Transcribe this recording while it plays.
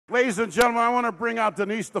ladies and gentlemen, I want to bring out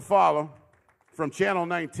Denise DeFalo from Channel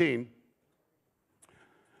 19.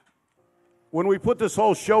 When we put this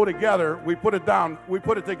whole show together, we put it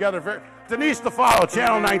together. Denise DeFalo,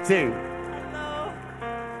 Channel 19. Hello.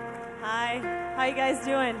 Hi. How you guys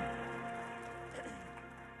doing?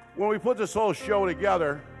 When we put this whole show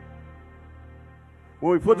together,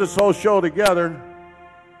 What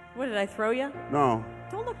did I throw you? No.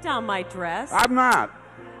 Don't look down my dress. I'm not.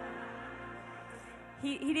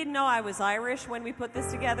 He didn't know I was Irish when we put this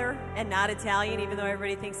together and not Italian, even though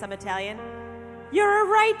everybody thinks I'm Italian. You're a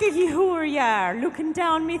right little whore you are, looking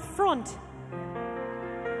down me front.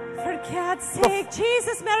 For God's sake,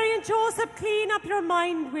 Jesus, Mary, and Joseph, clean up your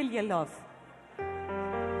mind, will you, love?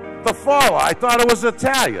 DeFalo, I thought it was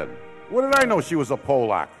Italian. What did I know she was a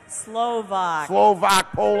Polak? Slovak,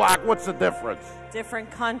 Polak, what's the difference? different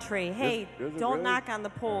country. Hey, is it don't really? knock on the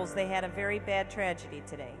Poles. They had a very bad tragedy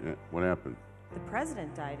today. Yeah, what happened? The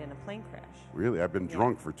president died in a plane crash. Really? I've been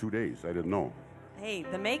drunk for 2 days. I didn't know. Hey,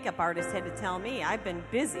 the makeup artist had to tell me. I've been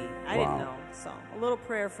busy. I didn't know. So, a little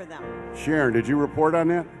prayer for them. Sharon, did you report on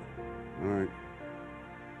that? All right.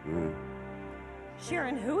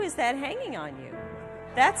 Sharon, who is that hanging on you?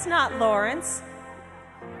 That's not Lawrence.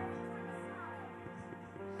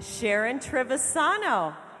 Sharon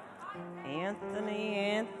Trivisonno.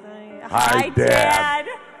 Anthony. Hi, Dad.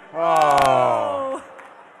 Oh.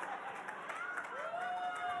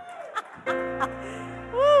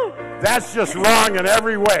 Woo. That's just wrong in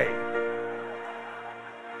every way.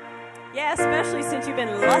 Yeah, especially since you've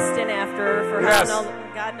been lusting after her for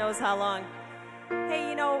God knows how long. Hey,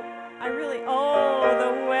 you know,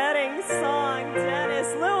 the wedding song,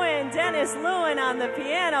 Dennis Lewin on the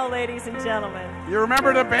piano, ladies and gentlemen. You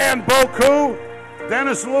remember the band Boku?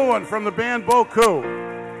 Dennis Lewin from the band Boku.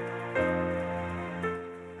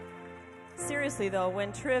 Seriously, though,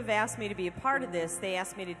 when Triv asked me to be a part of this, they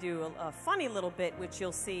asked me to do a funny little bit, which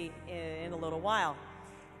you'll see in a little while.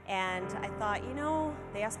 And I thought,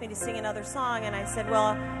 they asked me to sing another song, and I said,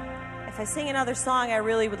 well, if I sing another song, I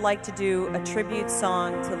really would like to do a tribute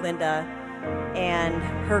song to Linda and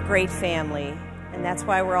her great family. And that's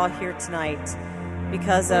why we're all here tonight,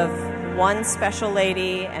 because of one special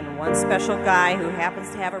lady and one special guy who happens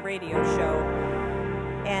to have a radio show.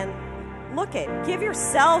 And give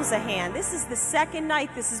yourselves a hand. This is the second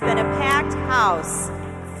night this has been a packed house.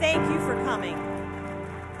 Thank you for coming.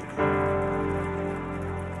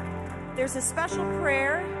 There's a special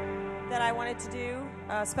prayer that I wanted to do,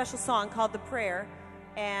 a special song called The Prayer.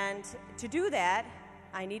 And to do that,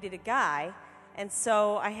 I needed a guy. And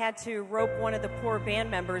so I had to rope one of the poor band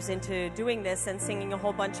members into doing this and singing a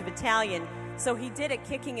whole bunch of Italian. So he did it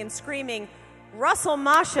kicking and screaming. Russell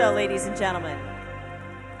Masha, ladies and gentlemen.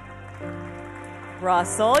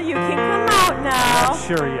 Russell, you can come out now. Not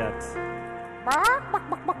sure yet.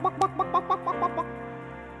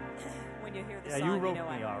 When you hear the yeah, song, you roped know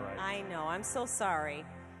me all right. I know. I'm so sorry.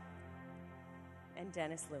 And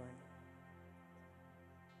Dennis Lewin.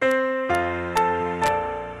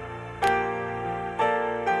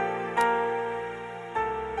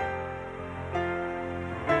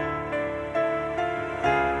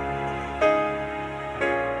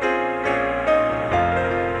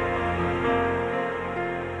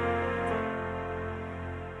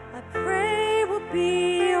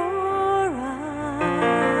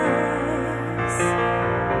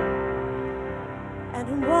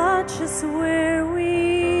 Just where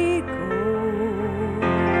we go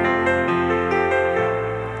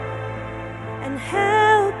and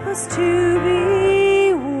help us to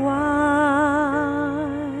be wise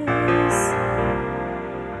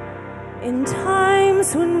in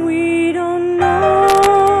times when we don't know.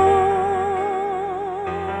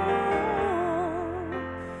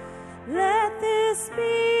 Let this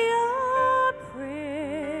be our prayer.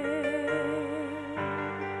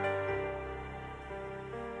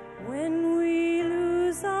 When we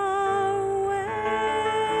lose our way,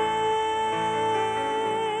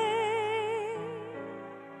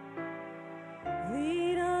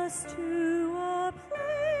 lead us to a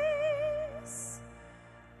place,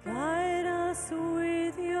 guide us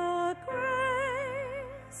with your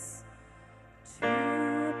grace, to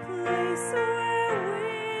a place where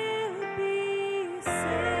we'll be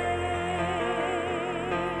safe.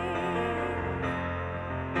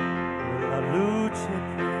 La luce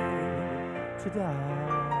to die.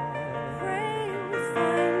 Pray we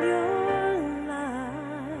find your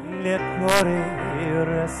light Nel cuore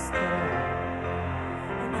resta.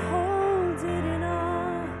 and hold it in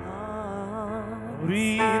our hearts.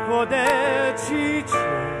 Ricorderci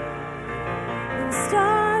c'è When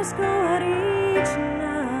stars go out each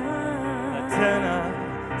night, Atena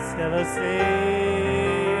se lo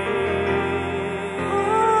sei.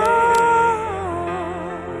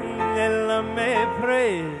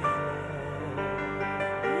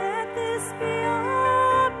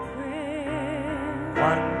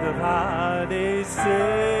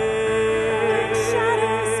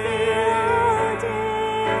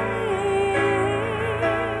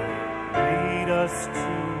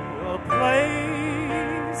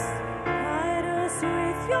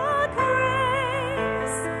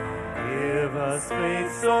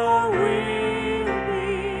 faith so we'll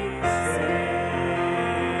be saved.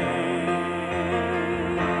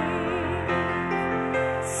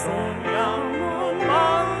 Sogniamo un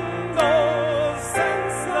mondo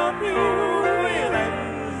senza più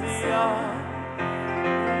violenza,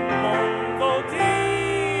 un mondo di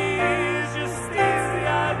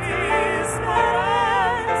giustizia, di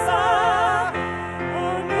speranza.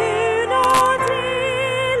 Ognuno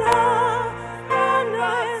Dio quando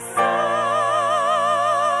è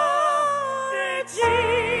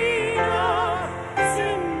Regina,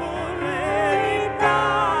 simbolo di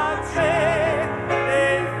pace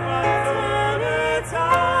e fraternità.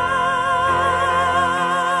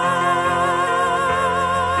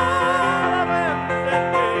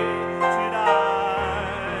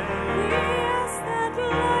 yes, that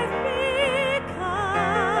life be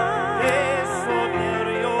kind E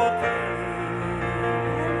sognare io che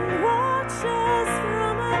and watch us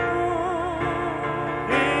from above.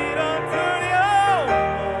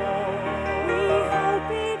 We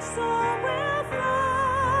hope each soul will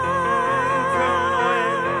find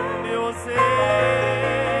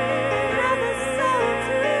another soul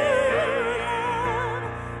to love.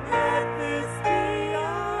 Let this be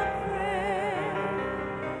our prayer.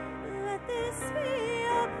 Let this be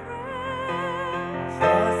our prayer.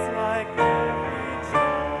 Just like every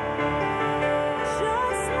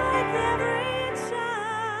Just like every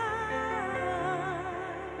child,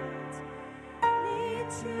 need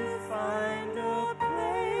to find a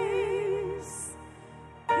place.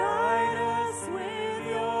 Guide us with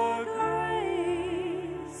your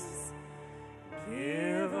grace.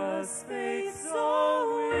 Give us faith so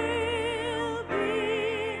we'll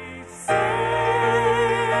be saved.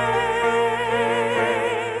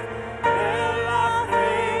 Nella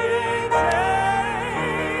fede c'è,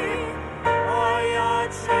 Oia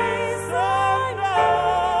ci sono.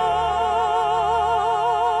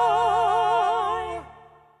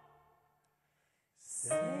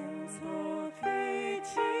 Sento che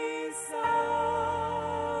ci salve.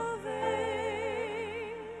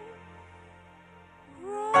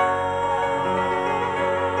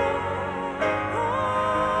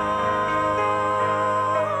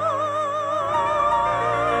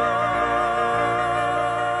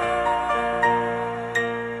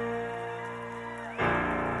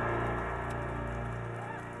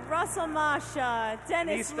 Russell Masha,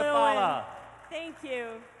 Dennis Denise Lewin. Stafala. Thank you.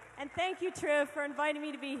 And thank you, Triv, for inviting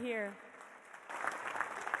me to be here.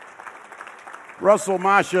 Russell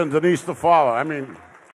Masha and Denise Stafala. I mean,